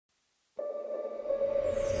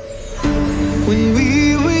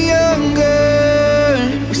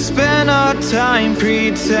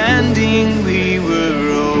pretending we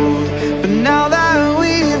were old. But now that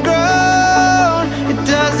we've grown, it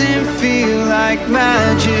doesn't feel like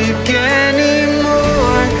magic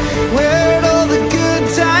anymore. Where'd all the good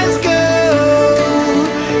times go?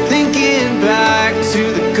 Thinking back to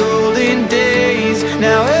the golden days,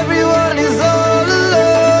 now everyone is all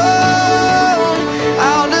alone,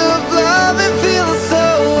 out of love and feeling so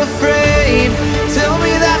afraid. Tell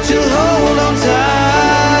me that you'll hold on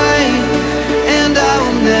tight, and I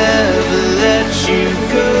will never let you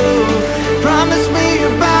go. Promise me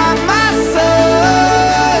you're by my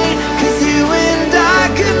side, 'cause you and I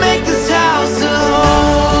could make this house a home.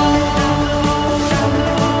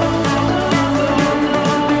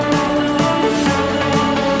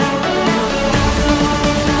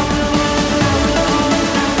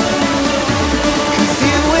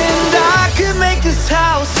 This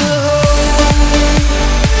house a home.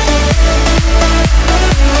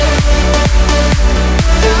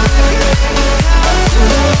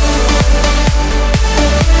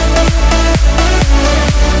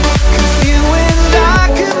 Cause you and I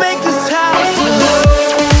could make this house a home.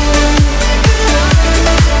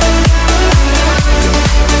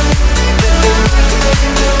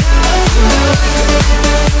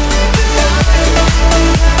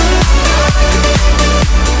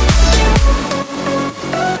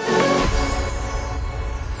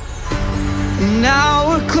 Now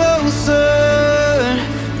we're closer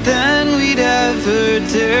than we'd ever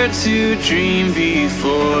dared to dream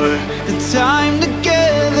before. The time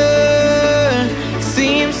together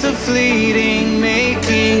seems so fleeting,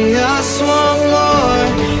 making us want more.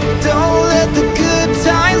 Don't let the good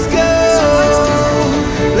times go.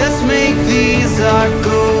 Let's make these our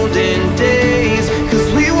golden days, 'cause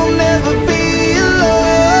we will never be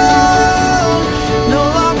alone. No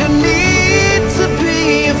longer need to be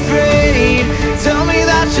afraid. Tell me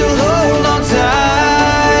that you'll hold on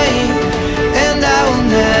tight, and I will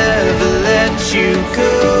never let you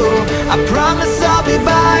go. I promise I'll be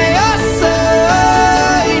by your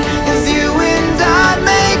side, 'cause you and I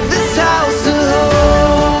make this house a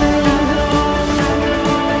home.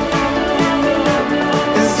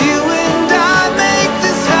 'Cause you and I make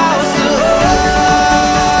this house a home.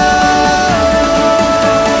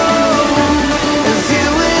 'Cause you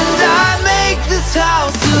and I make this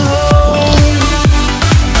house a home.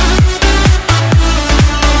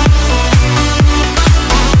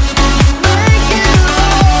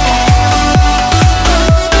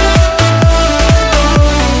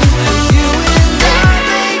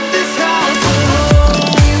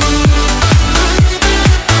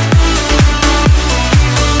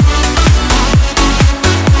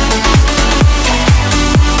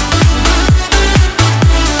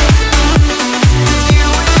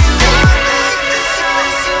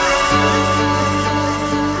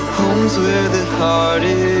 Where the heart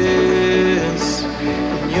is,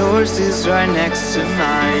 and yours is right next to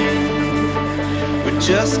mine. We're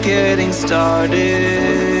just getting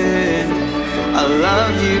started. I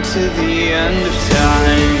love you to the end of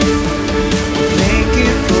time. We'll make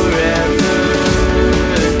it forever.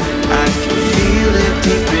 I can feel it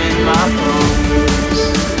deep in my bones.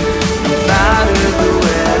 No matter the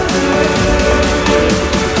weather,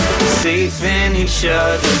 safe in each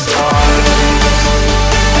other's